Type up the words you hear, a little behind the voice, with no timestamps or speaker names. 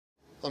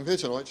I'm here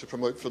tonight to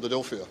promote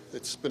Philadelphia.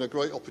 It's been a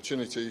great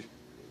opportunity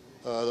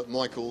that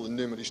Michael and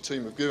Nim and his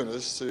team have given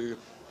us to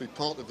be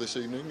part of this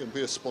evening and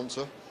be a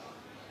sponsor,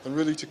 and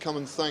really to come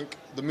and thank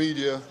the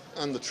media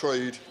and the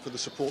trade for the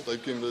support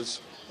they've given us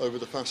over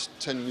the past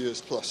 10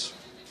 years plus.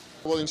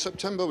 Well, in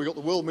September we got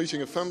the World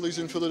Meeting of Families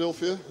in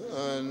Philadelphia,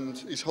 and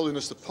His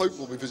Holiness the Pope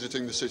will be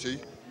visiting the city,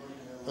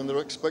 and they're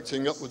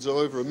expecting upwards of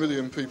over 1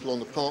 million people on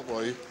the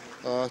Parkway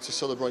to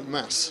celebrate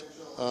Mass.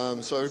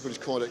 So everybody's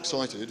quite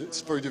excited.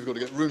 It's very difficult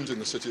to get rooms in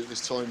the city at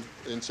this time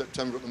in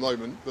September at the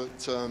moment,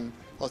 but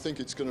I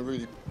think it's going to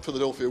really put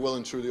Philadelphia well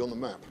and truly on the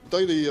map.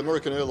 Daily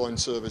American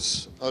Airlines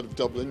service out of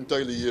Dublin,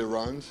 daily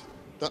year-round.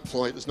 That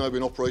flight has now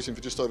been operating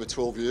for just over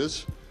 12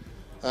 years.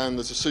 And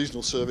there's a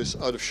seasonal service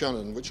out of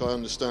Shannon, which I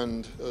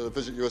understand,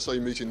 Visit USA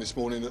meeting this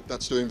morning,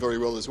 that's doing very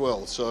well as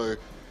well. So,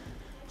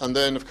 and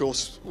then, of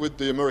course, with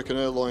the American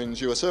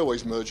Airlines US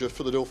Airways merger,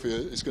 Philadelphia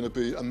is going to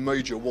be a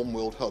major one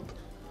world hub.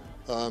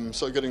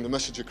 So getting the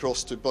message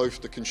across to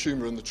both the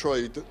consumer and the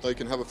trade that they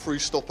can have a free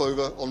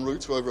stopover en route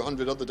to over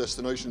 100 other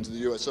destinations in the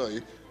USA.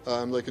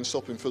 They can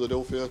stop in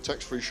Philadelphia,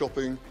 tax-free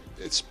shopping.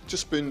 It's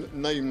just been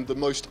named the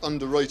most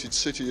underrated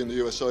city in the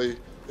USA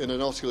in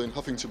an article in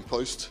Huffington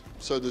Post,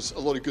 so there's a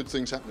lot of good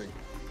things happening.